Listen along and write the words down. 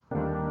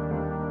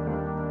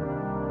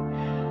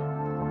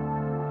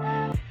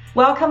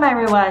Welcome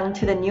everyone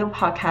to the new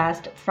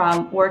podcast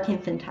from Working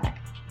FinTech.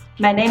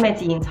 My name is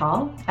Ying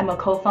Cao. I'm a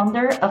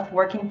co-founder of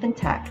Working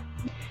FinTech.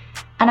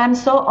 And I'm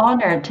so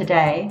honored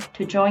today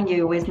to join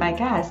you with my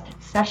guest,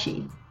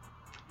 Sashi.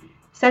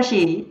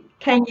 Sashi,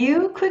 can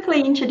you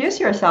quickly introduce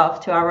yourself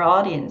to our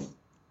audience?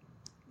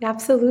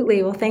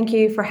 Absolutely. Well, thank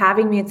you for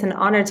having me. It's an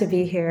honor to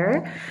be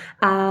here.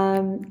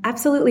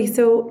 Absolutely.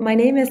 So my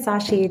name is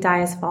Sashi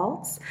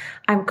Dias-Faltz.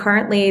 I'm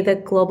currently the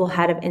Global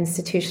Head of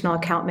Institutional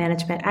Account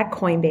Management at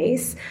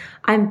Coinbase.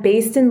 I'm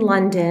based in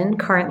London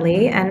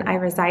currently, and I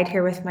reside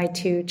here with my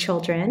two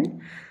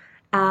children.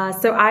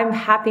 So I'm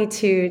happy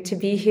to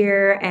be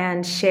here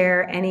and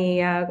share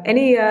any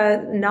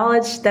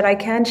knowledge that I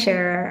can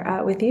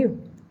share with you.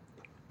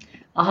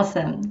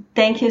 Awesome.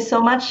 Thank you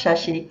so much,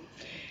 Sashi.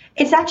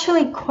 It's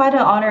actually quite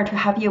an honor to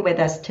have you with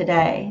us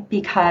today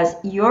because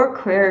your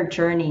career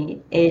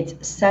journey is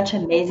such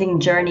an amazing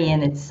journey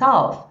in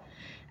itself.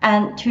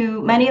 And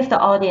to many of the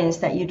audience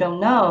that you don't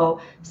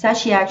know,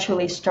 Sashi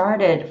actually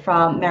started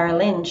from Merrill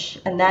Lynch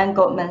and then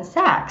Goldman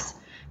Sachs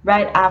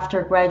right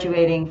after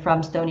graduating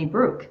from Stony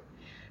Brook.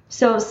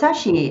 So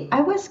Sashi, I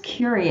was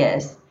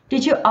curious,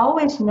 did you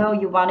always know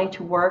you wanted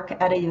to work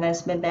at an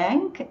investment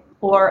bank,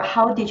 or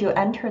how did you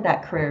enter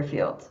that career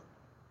field?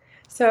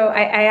 So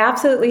I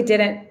absolutely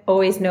didn't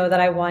always know that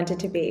I wanted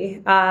to be.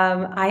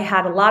 I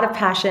had a lot of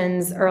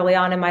passions early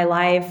on in my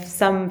life,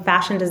 some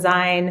fashion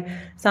design,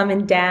 some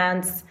in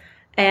dance.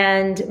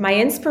 And my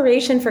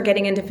inspiration for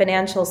getting into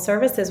financial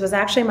services was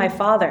actually my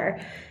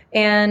father.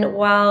 And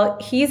while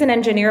he's an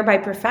engineer by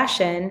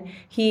profession,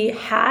 he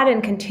had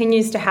and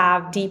continues to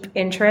have deep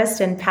interest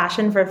and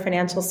passion for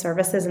financial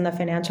services and the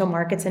financial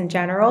markets in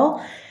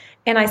general.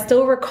 And I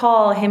still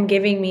recall him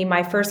giving me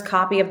my first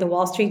copy of the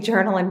Wall Street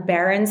Journal and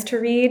Barron's to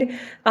read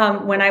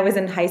when I was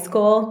in high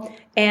school.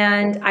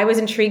 And I was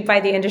intrigued by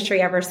the industry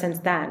ever since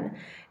then.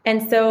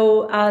 And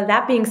so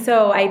that being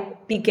so, I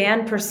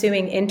began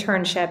pursuing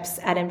internships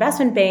at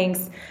investment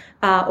banks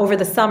over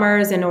the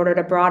summers in order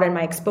to broaden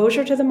my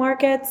exposure to the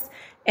markets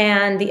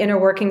and the inner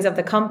workings of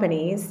the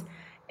companies.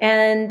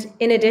 And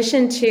in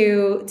addition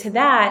to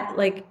that,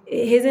 like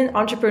his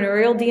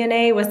entrepreneurial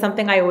DNA was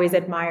something I always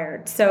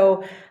admired.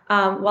 So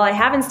while I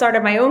haven't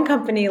started my own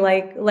company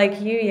like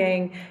you,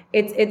 Ying,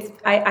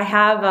 I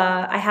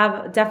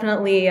have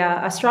definitely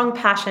a strong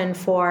passion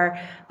for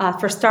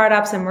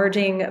startups,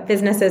 emerging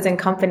businesses, and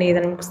companies,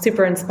 and I'm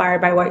super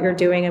inspired by what you're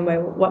doing and by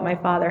what my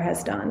father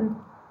has done.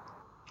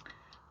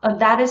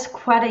 That is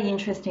quite an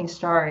interesting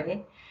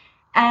story.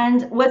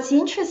 And what's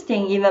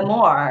interesting even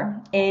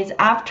more is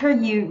after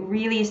you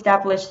really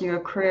established your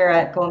career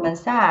at Goldman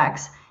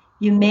Sachs,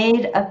 you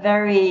made a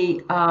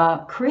very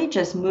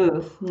courageous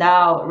move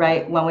now,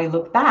 right, when we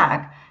look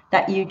back,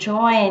 that you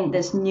joined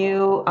this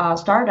new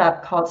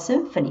startup called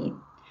Symphony.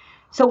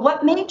 So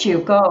what made you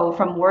go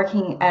from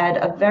working at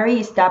a very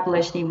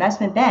established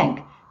investment bank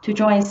to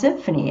join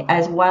Symphony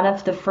as one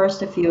of the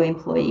first few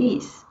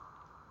employees?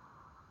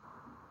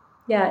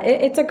 Yeah,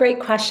 it's a great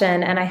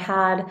question. And I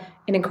had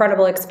an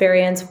incredible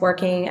experience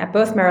working at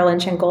both Merrill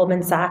Lynch and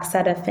Goldman Sachs,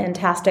 set a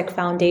fantastic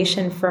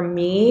foundation for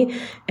me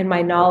and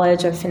my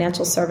knowledge of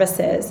financial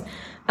services.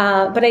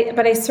 But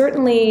I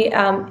certainly,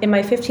 in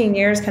my 15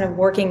 years kind of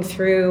working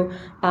through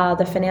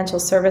the financial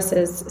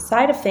services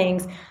side of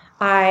things,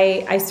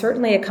 I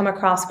certainly had come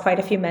across quite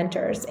a few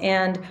mentors.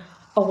 And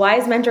a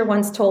wise mentor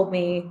once told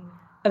me,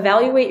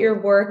 evaluate your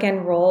work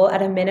and role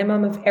at a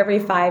minimum of every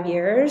 5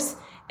 years.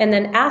 And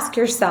then ask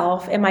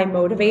yourself, am I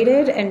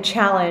motivated and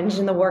challenged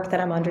in the work that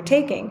I'm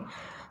undertaking?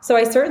 So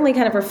I certainly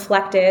kind of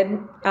reflected,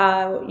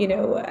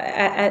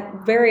 at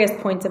various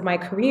points of my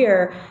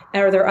career,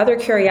 are there other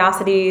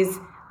curiosities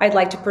I'd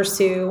like to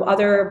pursue,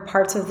 other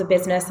parts of the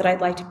business that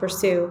I'd like to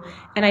pursue?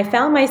 And I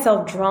found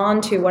myself drawn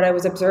to what I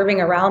was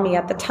observing around me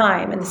at the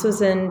time. And this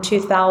was in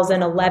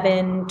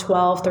 2011,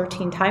 12,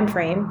 13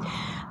 timeframe.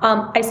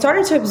 I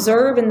started to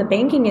observe in the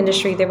banking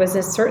industry, there was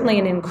certainly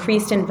an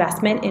increased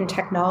investment in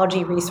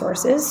technology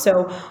resources.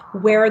 So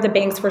where the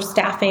banks were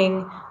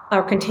staffing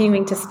or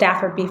continuing to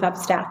staff or beef up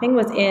staffing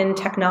was in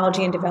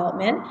technology and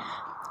development.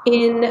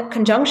 In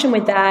conjunction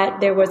with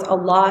that, there was a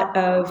lot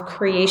of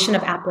creation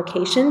of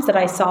applications that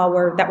I saw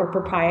that were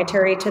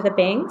proprietary to the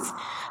banks.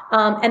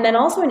 And then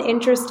also an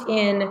interest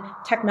in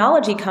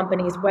technology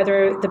companies,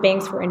 whether the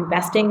banks were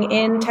investing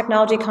in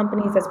technology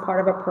companies as part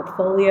of a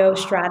portfolio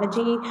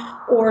strategy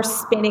or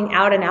spinning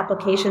out an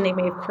application they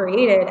may have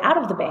created out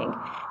of the bank.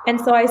 And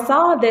so I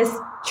saw this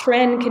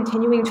trend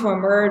continuing to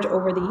emerge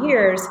over the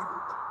years.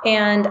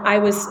 And I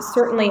was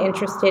certainly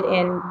interested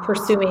in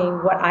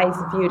pursuing what I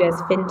viewed as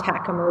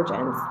fintech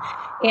emergence.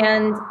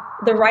 And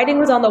the writing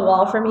was on the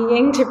wall for me,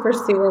 Ying, to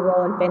pursue a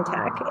role in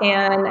fintech.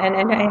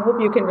 And I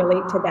hope you can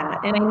relate to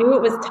that. And I knew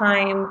it was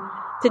time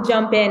to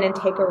jump in and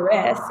take a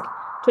risk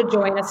to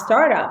join a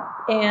startup.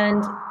 And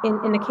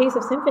in the case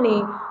of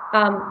Symphony,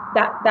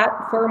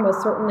 that firm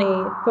was certainly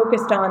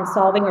focused on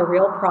solving a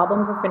real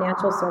problem for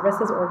financial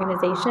services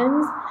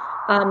organizations.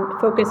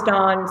 Focused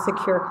on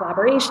secure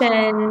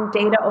collaboration,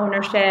 data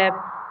ownership,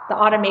 the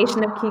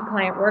automation of key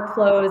client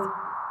workflows.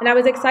 And I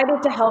was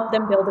excited to help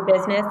them build a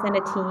business and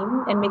a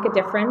team and make a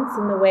difference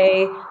in the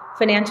way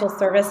financial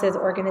services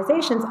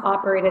organizations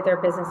operated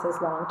their businesses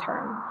long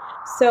term.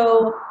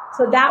 So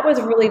that was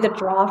really the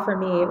draw for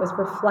me. It was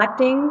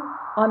reflecting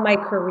on my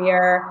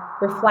career,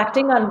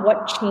 reflecting on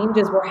what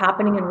changes were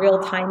happening in real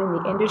time in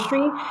the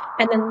industry,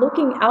 and then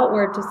looking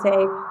outward to say,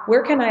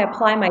 where can I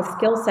apply my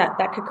skill set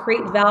that could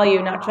create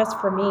value, not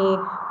just for me,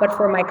 but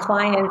for my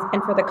clients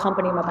and for the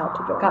company I'm about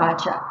to join.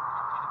 Gotcha.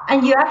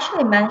 And you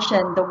actually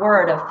mentioned the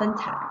word of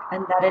fintech,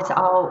 and that is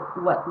all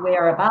what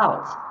we're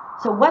about.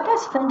 So what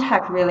does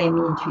fintech really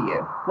mean to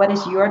you? What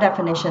is your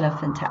definition of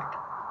fintech?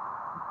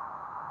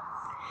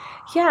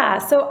 Yeah,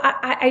 so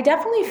I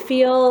definitely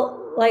feel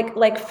like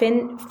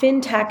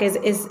fintech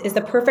is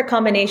the perfect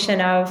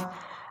combination of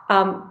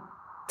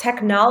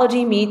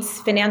technology meets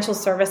financial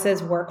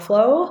services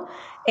workflow,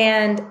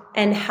 and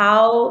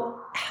how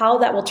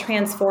that will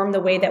transform the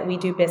way that we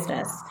do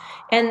business.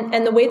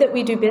 And the way that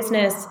we do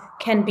business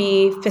can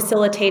be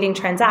facilitating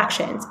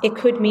transactions. It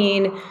could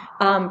mean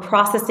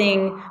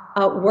processing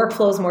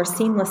workflows more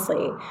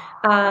seamlessly.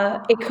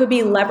 It could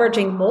be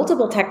leveraging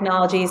multiple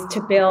technologies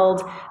to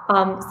build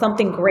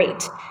something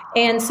great.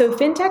 And so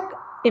fintech,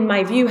 in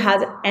my view,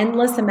 has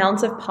endless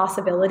amounts of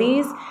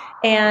possibilities,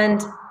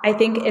 and I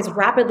think is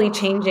rapidly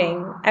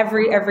changing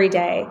every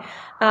day.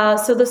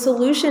 So the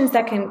solutions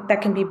that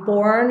can be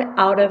born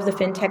out of the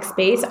fintech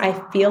space, I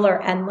feel,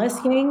 are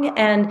endless, Ying,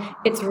 and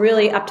it's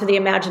really up to the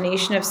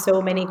imagination of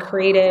so many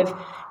creative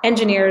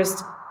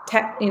engineers,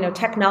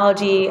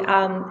 technology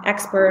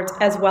experts,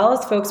 as well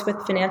as folks with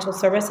financial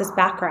services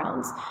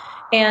backgrounds.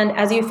 And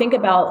as you think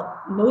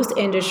about most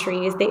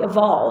industries, they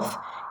evolve,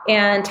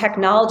 and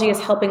technology is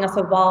helping us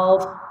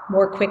evolve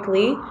more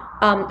quickly.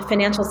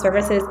 Financial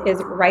services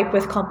is ripe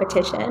with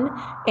competition.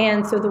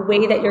 And so the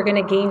way that you're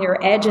going to gain your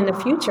edge in the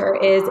future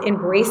is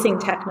embracing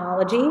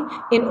technology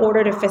in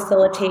order to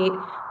facilitate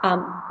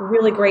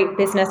really great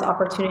business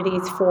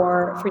opportunities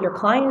for your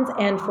clients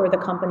and for the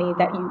company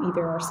that you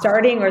either are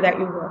starting or that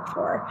you work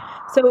for.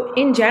 So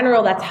in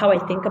general, that's how I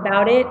think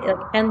about it, like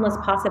endless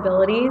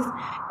possibilities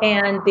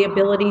and the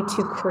ability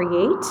to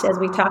create, as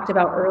we talked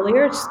about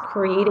earlier, just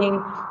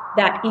creating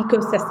that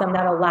ecosystem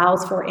that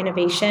allows for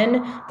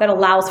innovation, that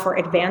allows for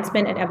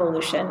advancement and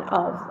evolution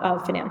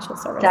of financial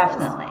services.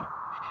 Definitely.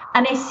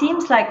 And it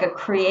seems like a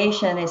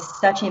creation is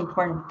such an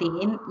important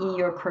theme in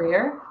your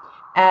career,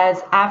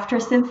 as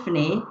after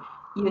Symphony,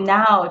 you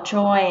now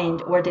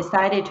joined or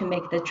decided to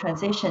make the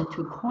transition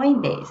to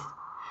Coinbase.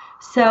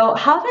 So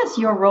how does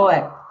your role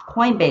at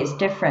Coinbase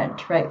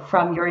different, right,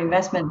 from your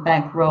investment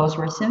bank roles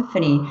or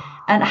Symphony?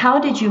 And how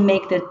did you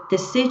make the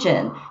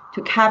decision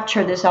to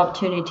capture this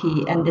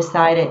opportunity and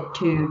decided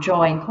to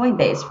join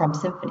Coinbase from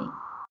Symphony?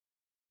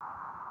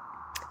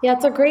 Yeah,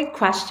 it's a great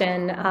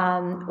question.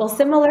 Well,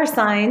 similar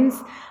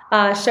signs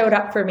showed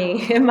up for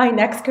me in my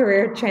next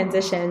career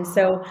transition.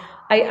 So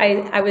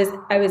I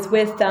was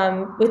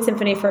with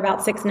Symphony for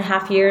about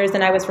 6.5 years,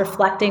 and I was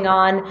reflecting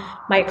on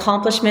my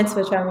accomplishments,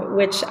 which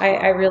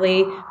I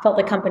really felt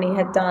the company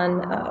had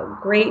done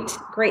great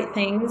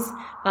things.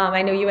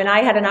 I know you and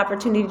I had an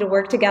opportunity to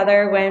work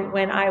together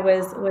when I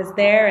was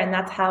there, and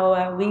that's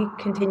how we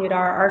continued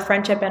our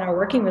friendship and our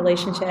working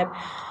relationship.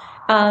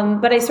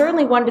 But I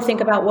certainly wanted to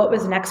think about what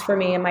was next for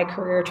me in my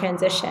career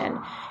transition.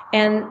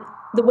 And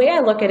the way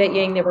I look at it,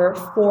 Ying, there were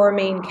 4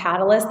 main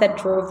catalysts that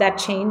drove that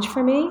change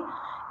for me.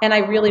 And I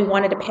really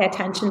wanted to pay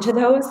attention to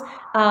those.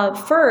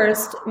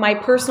 First, my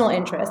personal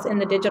interest in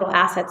the digital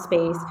asset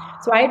space.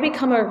 So I had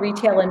become a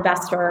retail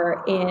investor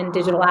in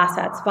digital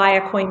assets via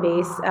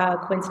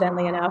Coinbase,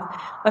 coincidentally enough,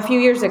 a few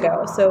years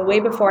ago. So way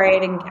before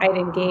I'd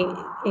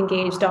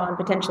engaged on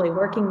potentially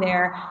working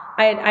there,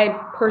 I'd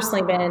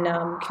personally been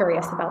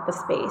curious about the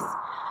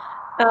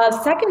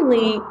space.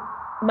 Secondly,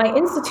 my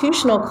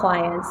institutional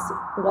clients,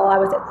 while I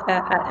was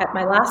at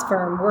my last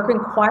firm, were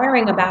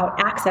inquiring about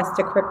access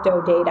to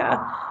crypto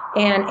data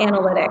and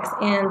analytics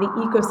and the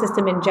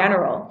ecosystem in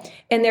general.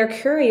 And their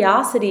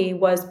curiosity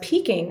was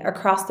peaking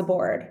across the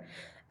board.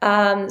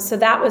 So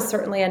that was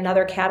certainly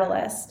another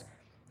catalyst.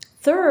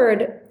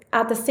 Third,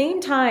 at the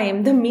same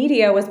time, the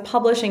media was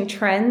publishing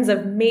trends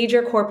of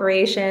major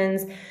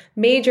corporations,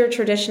 major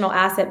traditional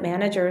asset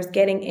managers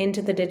getting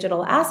into the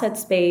digital asset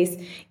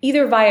space,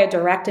 either via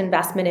direct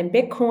investment in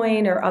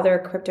Bitcoin or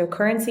other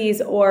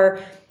cryptocurrencies, or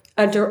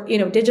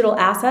digital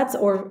assets,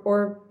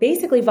 or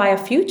basically via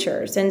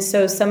futures. And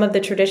so some of the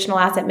traditional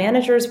asset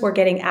managers were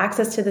getting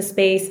access to the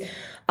space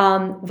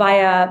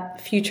via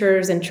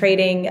futures and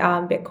trading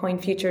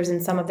Bitcoin futures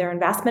in some of their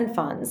investment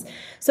funds.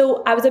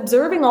 So I was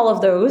observing all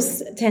of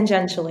those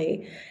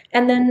tangentially.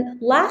 And then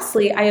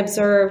lastly, I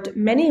observed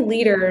many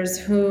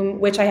leaders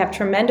which I have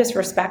tremendous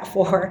respect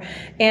for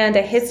and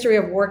a history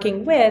of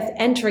working with,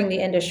 entering the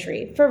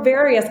industry for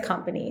various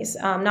companies,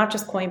 not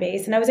just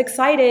Coinbase. And I was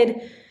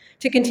excited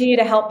to continue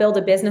to help build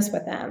a business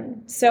with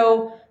them.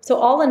 So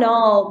all in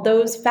all,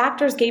 those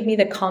factors gave me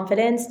the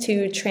confidence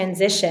to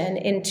transition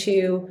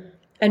into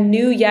a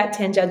new yet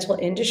tangential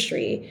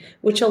industry,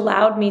 which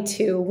allowed me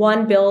to,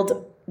 1,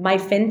 build my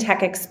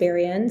fintech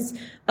experience,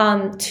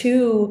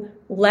 2,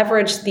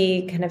 leverage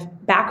the kind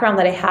of background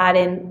that I had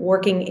in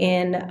working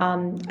in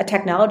a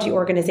technology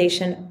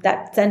organization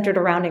that centered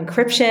around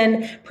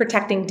encryption,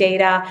 protecting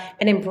data,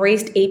 and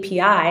embraced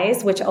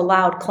APIs, which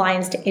allowed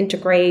clients to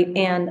integrate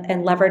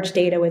and leverage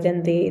data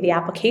within the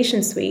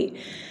application suite.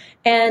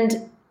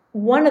 And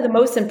one of the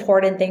most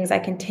important things I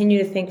continue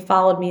to think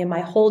followed me in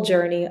my whole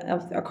journey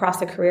across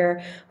the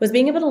career was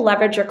being able to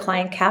leverage your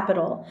client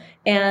capital.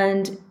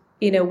 And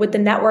with the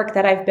network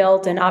that I've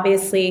built and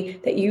obviously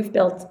that you've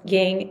built,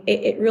 Ying,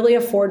 it really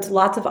affords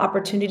lots of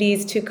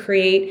opportunities to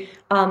create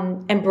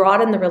and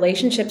broaden the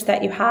relationships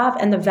that you have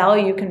and the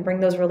value you can bring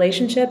those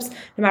relationships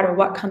no matter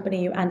what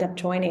company you end up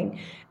joining.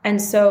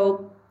 And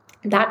so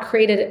that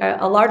created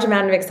a large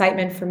amount of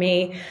excitement for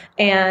me,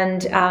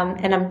 and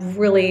I'm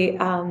really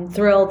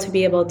thrilled to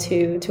be able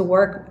to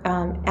work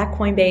at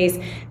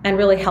Coinbase and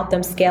really help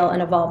them scale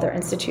and evolve their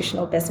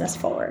institutional business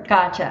forward.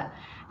 Gotcha.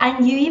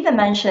 And you even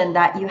mentioned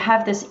that you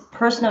have this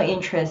personal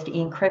interest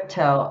in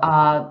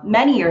crypto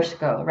many years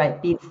ago,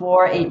 right?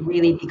 Before it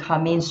really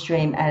became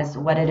mainstream as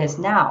what it is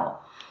now.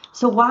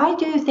 So why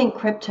do you think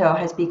crypto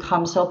has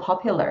become so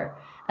popular?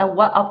 And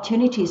what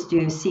opportunities do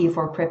you see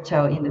for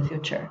crypto in the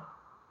future?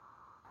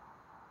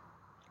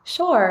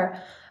 Sure.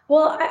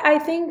 Well, I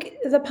think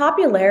the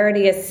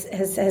popularity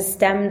has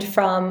stemmed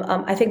from,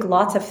 I think,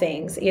 lots of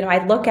things.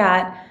 I look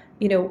at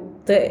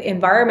the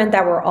environment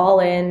that we're all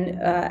in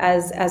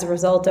as a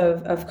result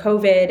of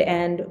COVID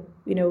and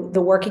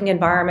the working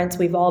environments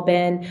we've all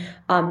been,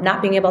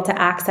 not being able to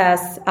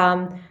access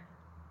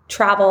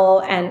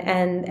travel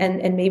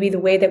and maybe the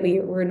way that we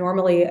were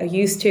normally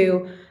used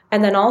to,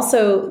 and then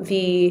also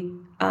the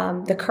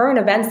current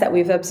events that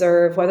we've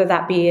observed, whether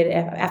that be in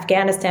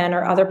Afghanistan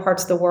or other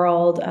parts of the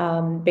world,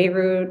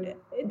 Beirut.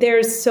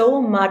 There's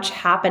so much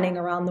happening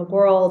around the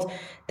world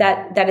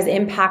that is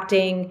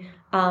impacting,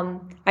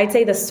 I'd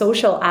say, the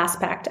social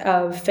aspect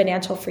of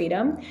financial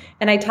freedom.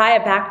 And I tie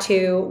it back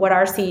to what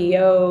our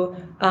CEO,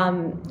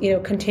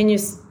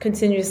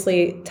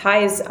 continuously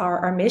ties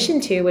our mission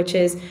to, which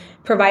is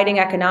providing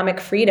economic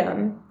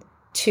freedom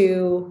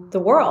to the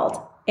world.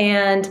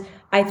 And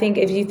I think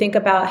if you think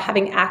about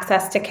having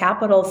access to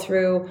capital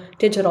through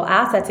digital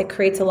assets, it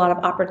creates a lot of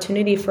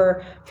opportunity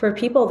for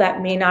people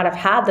that may not have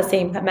had the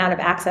same amount of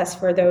access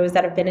for those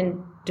that have been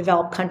in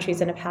developed countries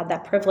and have had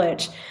that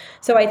privilege.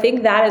 So I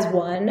think that is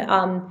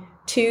one.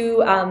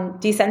 Two,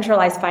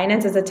 decentralized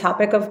finance is a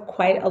topic of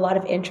quite a lot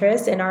of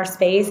interest in our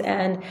space,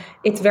 and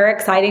it's very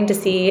exciting to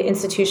see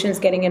institutions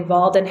getting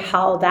involved and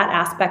how that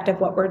aspect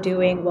of what we're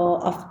doing will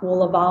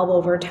evolve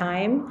over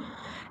time.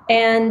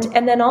 And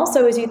then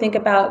also, as you think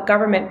about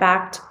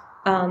government-backed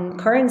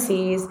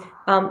currencies,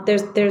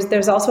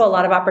 there's also a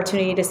lot of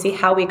opportunity to see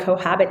how we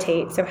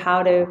cohabitate. So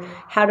how do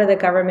the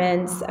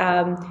governments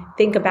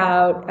think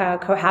about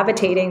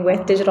cohabitating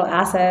with digital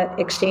asset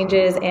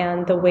exchanges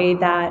and the way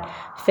that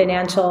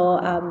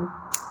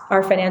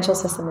our financial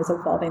system is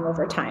evolving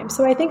over time.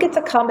 So I think it's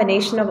a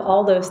combination of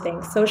all those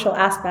things: social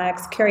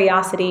aspects,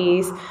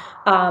 curiosities,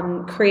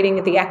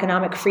 creating the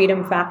economic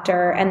freedom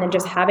factor, and then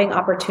just having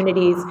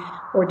opportunities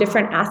or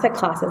different asset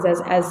classes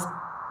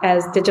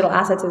as digital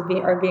assets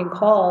are being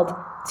called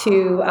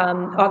to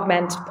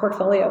augment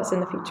portfolios in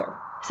the future.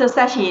 So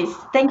Sashi,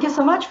 thank you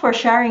so much for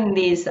sharing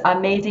these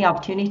amazing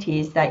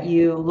opportunities that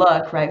you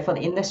look, right, for the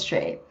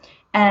industry.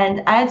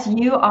 And as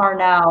you are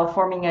now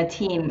forming a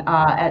team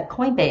at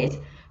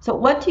Coinbase, so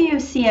what do you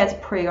see as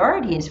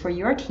priorities for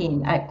your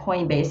team at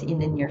Coinbase in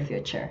the near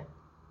future?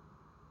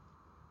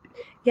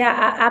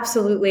 Yeah,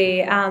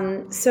 absolutely.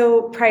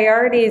 So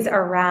priorities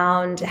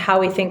around how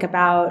we think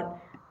about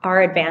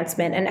our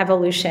advancement and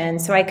evolution.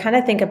 So I kind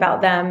of think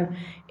about them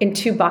in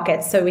two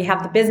buckets. So we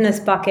have the business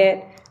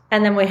bucket,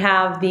 and then we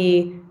have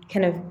the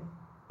kind of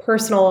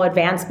personal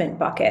advancement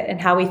bucket and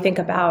how we think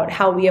about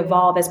how we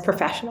evolve as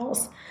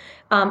professionals.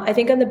 I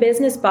think on the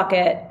business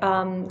bucket,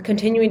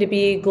 continuing to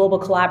be global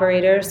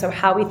collaborators, so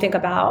how we think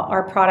about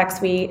our product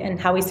suite and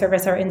how we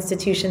service our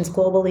institutions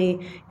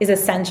globally is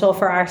essential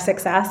for our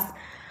success.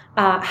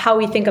 How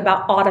we think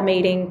about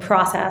automating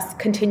process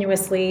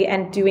continuously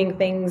and doing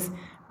things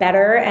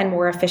better and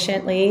more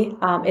efficiently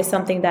is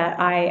something that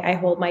I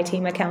hold my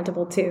team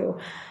accountable to.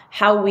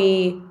 How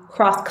we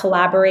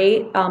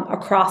cross-collaborate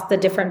across the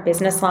different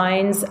business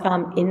lines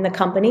in the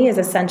company is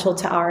essential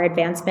to our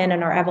advancement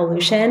and our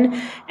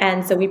evolution.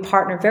 And so we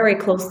partner very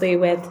closely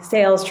with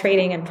sales,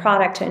 trading, and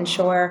product to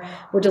ensure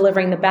we're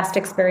delivering the best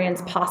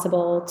experience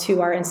possible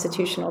to our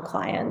institutional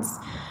clients.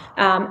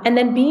 And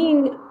then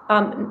being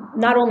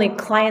not only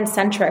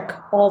client-centric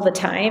all the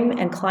time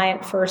and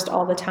client-first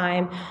all the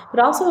time,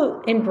 but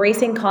also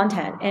embracing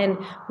content and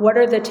what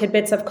are the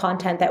tidbits of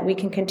content that we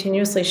can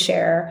continuously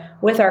share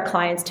with our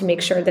clients to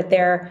make sure that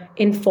they're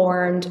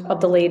informed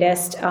of the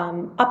latest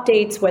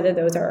updates, whether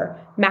those are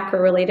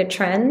macro-related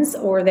trends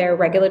or they're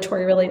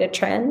regulatory-related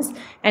trends,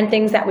 and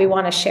things that we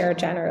want to share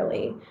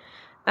generally.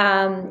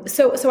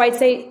 So I'd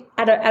say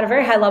at a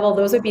very high level,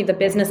 those would be the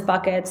business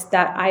buckets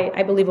that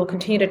I believe will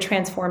continue to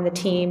transform the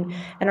team.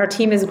 And our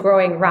team is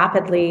growing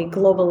rapidly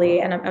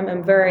globally, and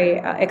I'm very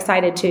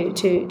excited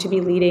to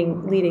be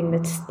leading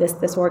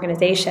this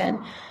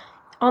organization.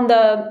 On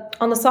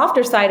the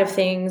softer side of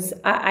things,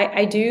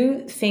 I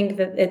do think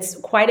that it's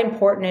quite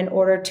important in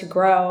order to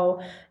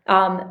grow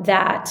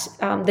that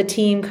the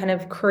team kind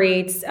of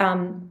creates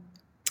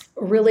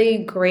really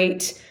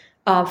great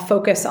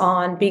focus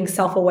on being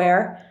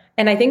self-aware.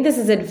 And I think this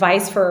is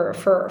advice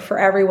for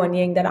everyone,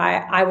 Ying, that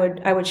I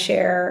would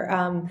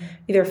share,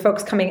 either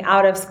folks coming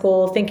out of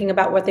school, thinking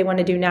about what they want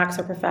to do next,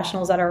 or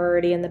professionals that are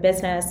already in the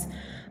business.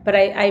 But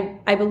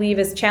I believe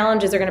as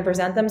challenges are going to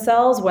present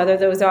themselves, whether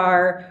those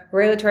are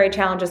regulatory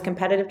challenges,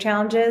 competitive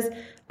challenges,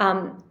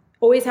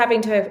 always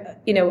having to,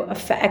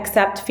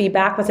 accept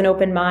feedback with an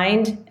open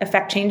mind,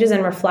 affect changes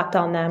and reflect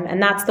on them.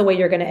 And that's the way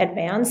you're going to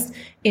advance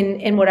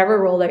in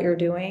whatever role that you're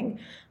doing.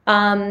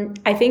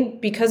 I think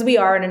because we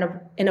are in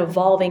an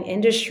evolving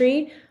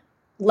industry,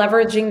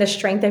 leveraging the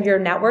strength of your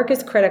network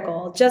is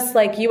critical. Just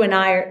like you and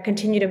I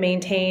continue to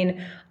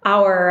maintain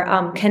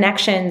our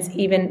connections,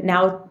 even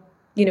now,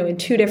 in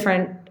two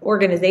different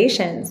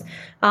organizations,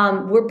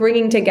 we're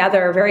bringing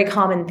together very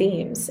common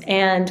themes.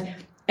 And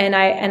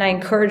I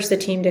encourage the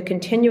team to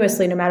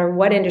continuously, no matter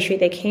what industry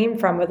they came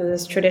from, whether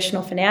it's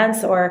traditional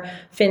finance or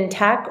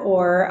fintech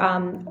or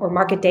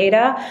market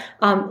data,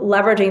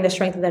 leveraging the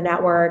strength of the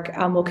network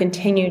will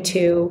continue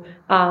to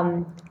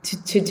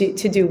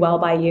do well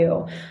by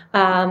you.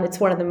 It's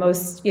one of the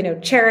most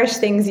cherished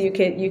things you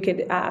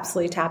could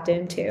absolutely tap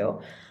into.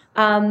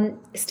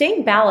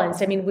 Staying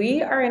balanced. I mean,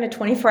 we are in a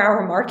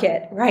 24-hour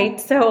market, right?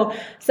 So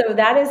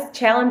that is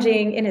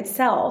challenging in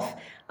itself.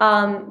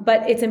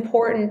 But it's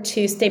important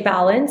to stay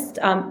balanced,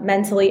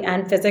 mentally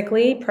and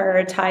physically,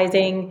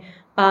 prioritizing,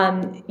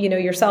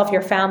 yourself,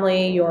 your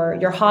family,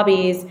 your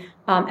hobbies,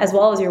 as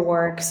well as your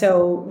work.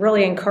 So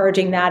really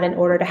encouraging that in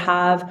order to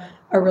have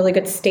a really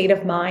good state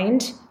of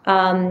mind,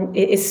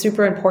 it is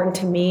super important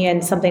to me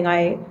and something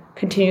I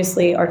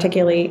continuously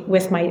articulate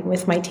with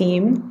my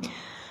team.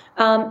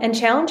 And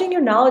challenging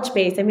your knowledge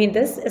base. I mean,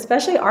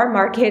 especially our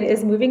market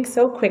is moving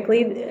so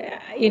quickly.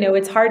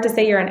 It's hard to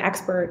say you're an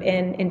expert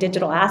in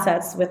digital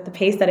assets with the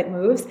pace that it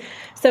moves.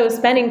 So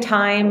spending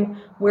time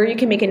where you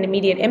can make an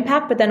immediate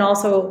impact, but then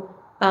also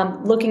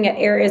looking at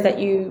areas that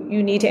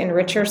you need to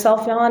enrich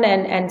yourself on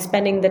and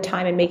spending the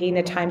time and making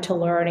the time to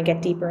learn and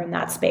get deeper in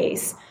that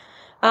space.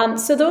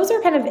 So those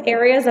are kind of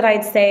areas that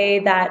I'd say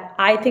that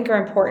I think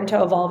are important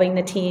to evolving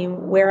the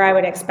team, where I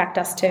would expect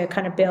us to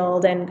kind of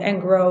build and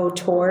grow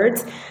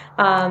towards.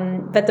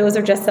 But those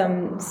are just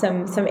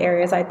some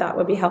areas I thought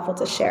would be helpful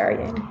to share.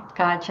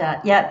 Gotcha.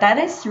 Yeah, that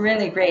is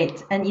really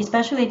great. And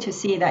especially to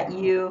see that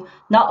you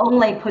not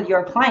only put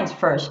your clients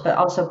first, but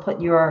also put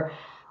your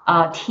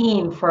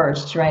team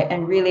first, right?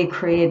 And really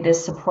create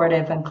this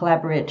supportive and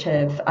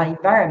collaborative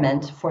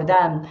environment for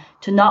them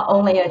to not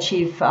only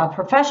achieve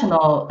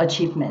professional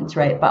achievements,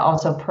 right? But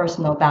also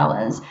personal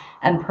balance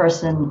and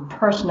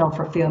personal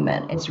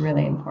fulfillment is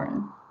really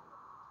important.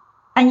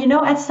 And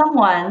as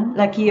someone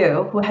like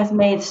you who has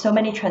made so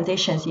many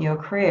transitions in your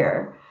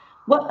career,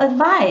 what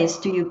advice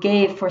do you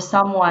give for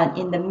someone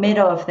in the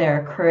middle of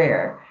their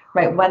career,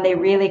 right? When they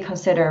really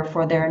consider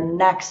for their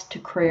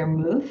next career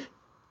move?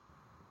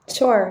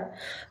 Sure.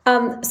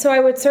 So I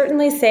would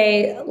certainly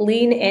say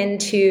lean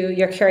into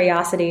your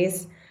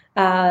curiosities.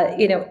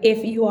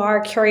 If you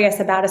are curious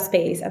about a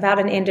space, about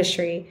an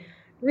industry,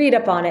 read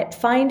up on it.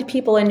 Find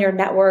people in your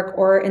network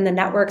or in the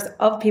networks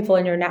of people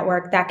in your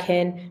network that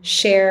can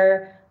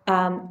share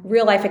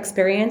real life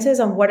experiences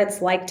on what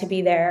it's like to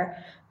be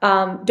there.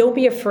 Don't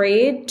be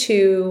afraid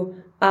to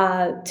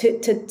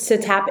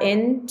tap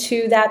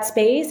into that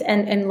space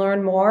and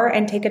learn more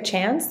and take a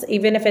chance,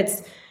 even if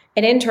it's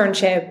an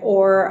internship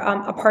or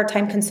a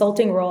part-time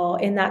consulting role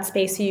in that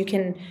space, so you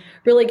can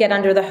really get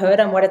under the hood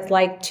on what it's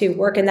like to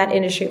work in that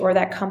industry or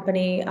that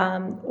company,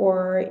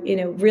 or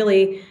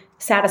really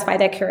satisfy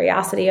that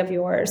curiosity of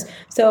yours.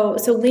 So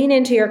lean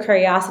into your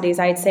curiosities,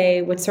 I'd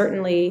say, would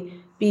certainly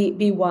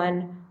be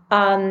one.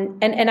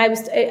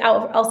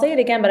 I'll say it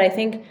again, but I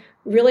think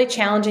really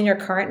challenging your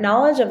current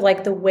knowledge of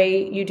like the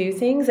way you do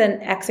things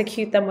and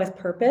execute them with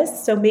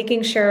purpose. So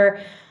making sure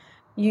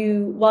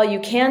while you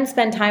can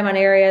spend time on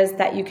areas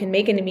that you can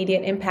make an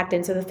immediate impact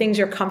in, so the things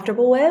you're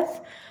comfortable with,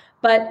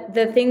 but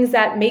the things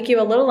that make you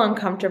a little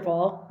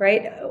uncomfortable,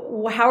 right?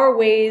 How are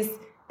ways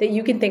that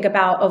you can think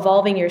about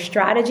evolving your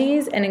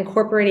strategies and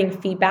incorporating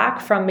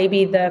feedback from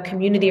maybe the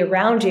community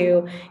around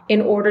you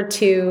in order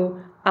to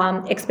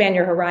expand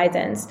your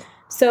horizons?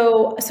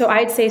 So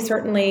I'd say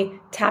certainly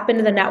tap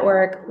into the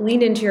network,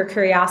 lean into your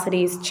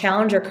curiosities,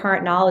 challenge your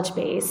current knowledge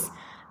base,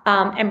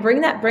 and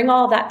bring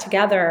all of that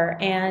together,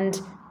 and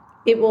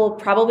it will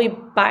probably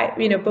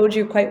bode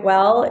you quite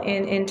well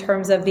in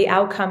terms of the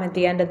outcome at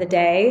the end of the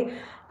day.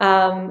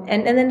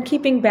 And then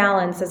keeping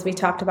balance, as we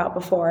talked about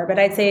before. But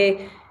I'd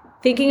say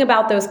thinking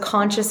about those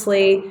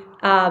consciously,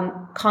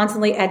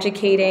 constantly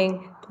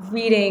educating,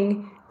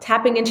 reading,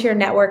 tapping into your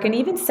network, and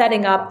even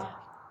setting up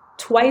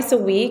twice a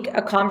week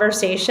a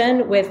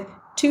conversation with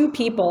two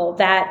people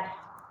that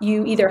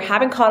you either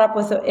haven't caught up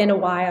with in a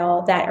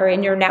while that are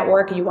in your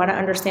network and you want to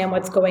understand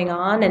what's going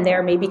on and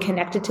they're maybe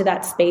connected to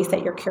that space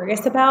that you're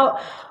curious about,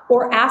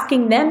 or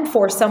asking them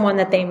for someone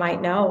that they might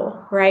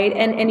know, right?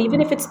 And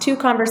even if it's 2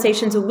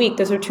 conversations a week,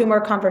 those are 2 more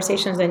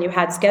conversations than you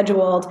had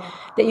scheduled,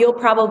 that you'll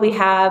probably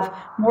have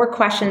more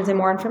questions and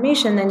more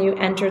information than you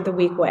entered the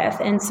week with.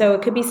 And so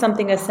it could be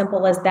something as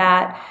simple as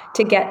that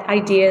to get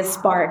ideas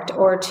sparked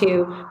or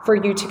for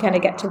you to kind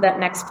of get to that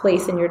next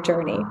place in your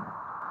journey.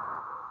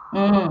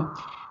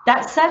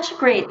 That's such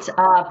great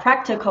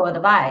practical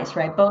advice,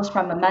 right? Both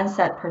from a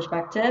mindset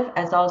perspective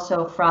as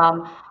also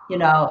from,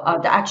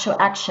 the actual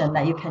action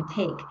that you can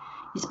take.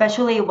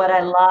 Especially what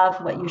I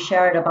love, what you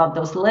shared about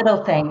those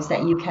little things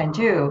that you can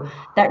do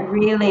that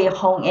really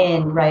hone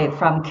in, right,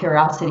 from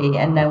curiosity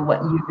and then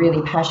what you're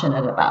really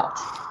passionate about.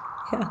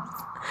 Yeah.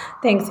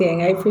 Thanks,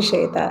 Ying. I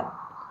appreciate that.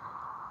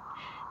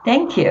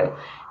 Thank you.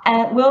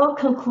 And we'll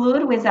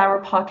conclude with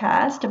our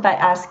podcast by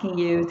asking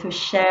you to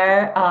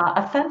share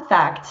a fun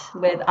fact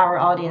with our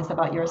audience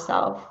about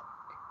yourself.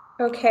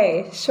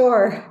 Okay,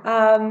 sure.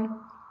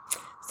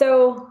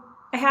 So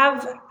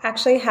I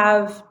actually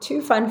have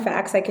 2 fun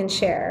facts I can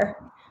share.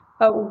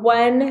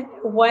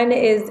 One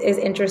is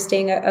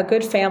interesting. A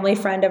good family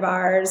friend of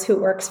ours who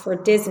works for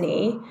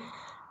Disney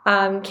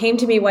came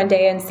to me one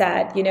day and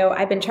said,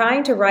 I've been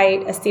trying to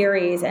write a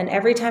series, and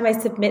every time I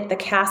submit the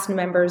cast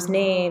members'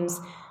 names,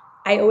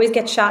 I always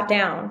get shot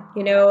down.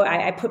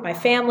 I put my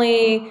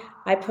family,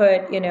 I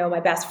put, my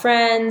best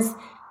friends,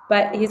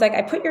 but he's like,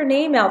 I put your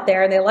name out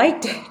there and they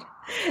liked it.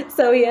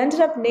 So he ended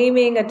up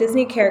naming a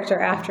Disney character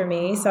after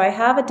me. So I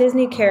have a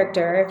Disney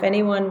character, if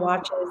anyone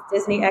watches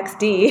Disney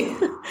XD,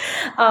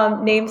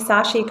 named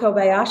Sashi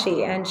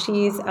Kobayashi. And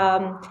she's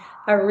a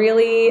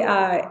really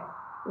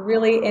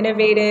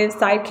innovative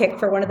sidekick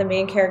for one of the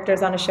main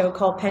characters on a show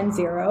called Penn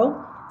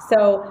Zero.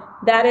 So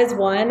that is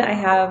one. I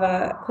have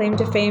a claim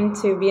to fame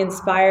to be an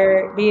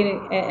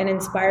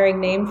inspiring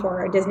name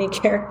for a Disney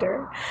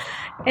character.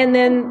 And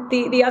then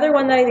the other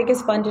one that I think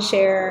is fun to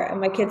share,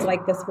 and my kids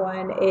like this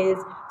one, is,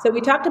 so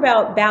we talked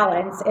about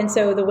balance. And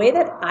so the way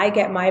that I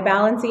get my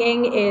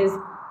balancing is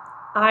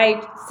I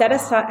set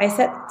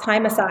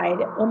time aside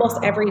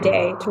almost every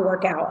day to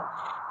work out.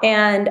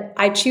 And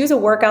I choose a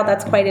workout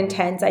that's quite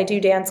intense. I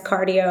do dance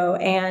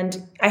cardio, and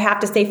I have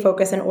to stay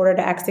focused in order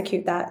to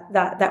execute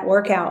that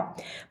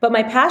workout. But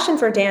my passion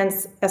for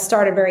dance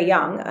started very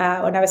young.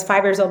 When I was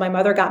 5 years old, my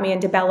mother got me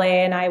into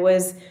ballet, and I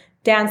was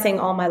dancing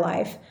all my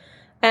life.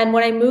 And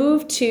when I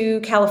moved to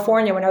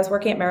California, when I was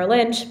working at Merrill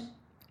Lynch,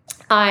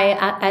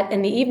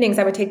 in the evenings,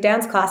 I would take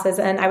dance classes,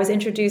 and I was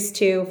introduced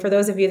to, for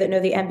those of you that know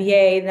the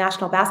NBA, the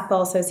National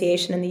Basketball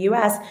Association in the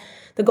U.S.,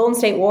 the Golden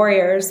State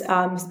Warriors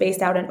is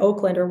based out in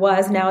Oakland, or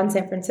was now in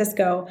San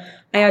Francisco.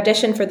 I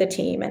auditioned for the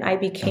team, and I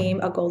became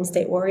a Golden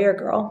State Warrior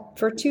girl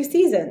for 2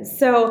 seasons.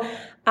 So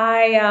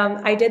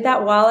I did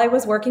that while I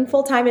was working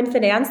full-time in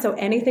finance, so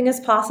anything is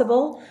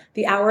possible.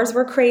 The hours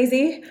were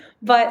crazy,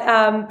 but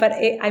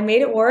I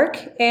made it work,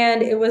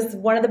 and it was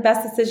one of the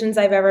best decisions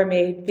I've ever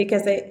made,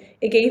 because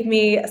it gave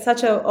me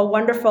such a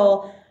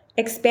wonderful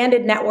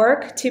expanded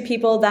network to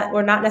people that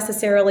were not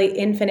necessarily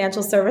in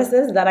financial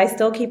services that I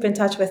still keep in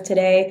touch with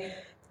today,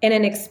 and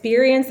an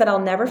experience that I'll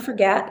never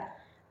forget.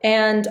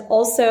 And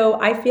also,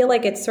 I feel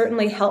like it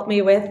certainly helped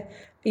me with,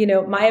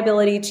 my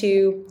ability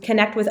to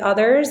connect with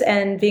others,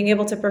 and being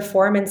able to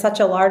perform in such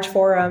a large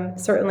forum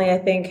certainly, I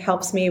think,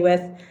 helps me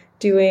with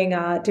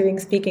doing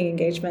speaking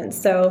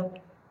engagements. So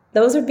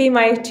those would be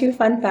my 2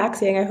 fun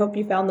facts, Ying. I hope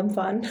you found them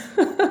fun.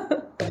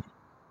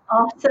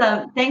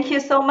 Awesome. Thank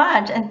you so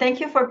much. And thank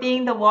you for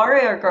being the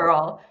warrior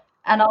girl,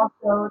 and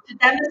also to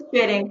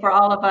demonstrating for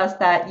all of us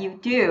that you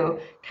do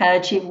kind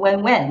of achieve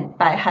win-win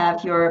by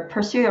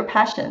pursue your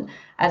passion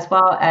as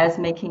well as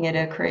making it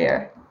a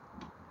career.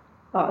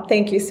 Oh,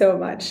 thank you so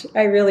much.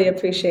 I really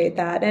appreciate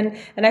that. And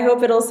I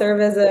hope it'll serve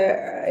as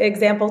an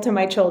example to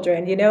my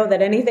children,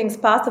 that anything's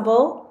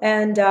possible,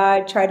 and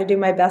I try to do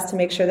my best to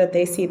make sure that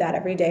they see that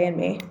every day in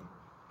me.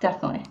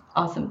 Definitely.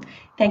 Awesome.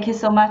 Thank you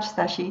so much,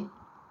 Sashi.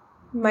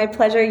 My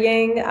pleasure,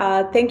 Ying.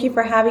 Thank you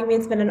for having me.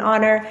 It's been an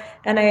honor,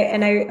 and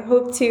I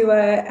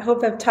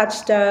hope I've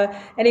touched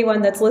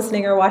anyone that's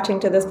listening or watching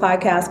to this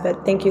podcast.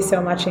 But thank you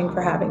so much, Ying,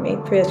 for having me.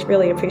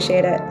 Really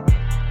appreciate it.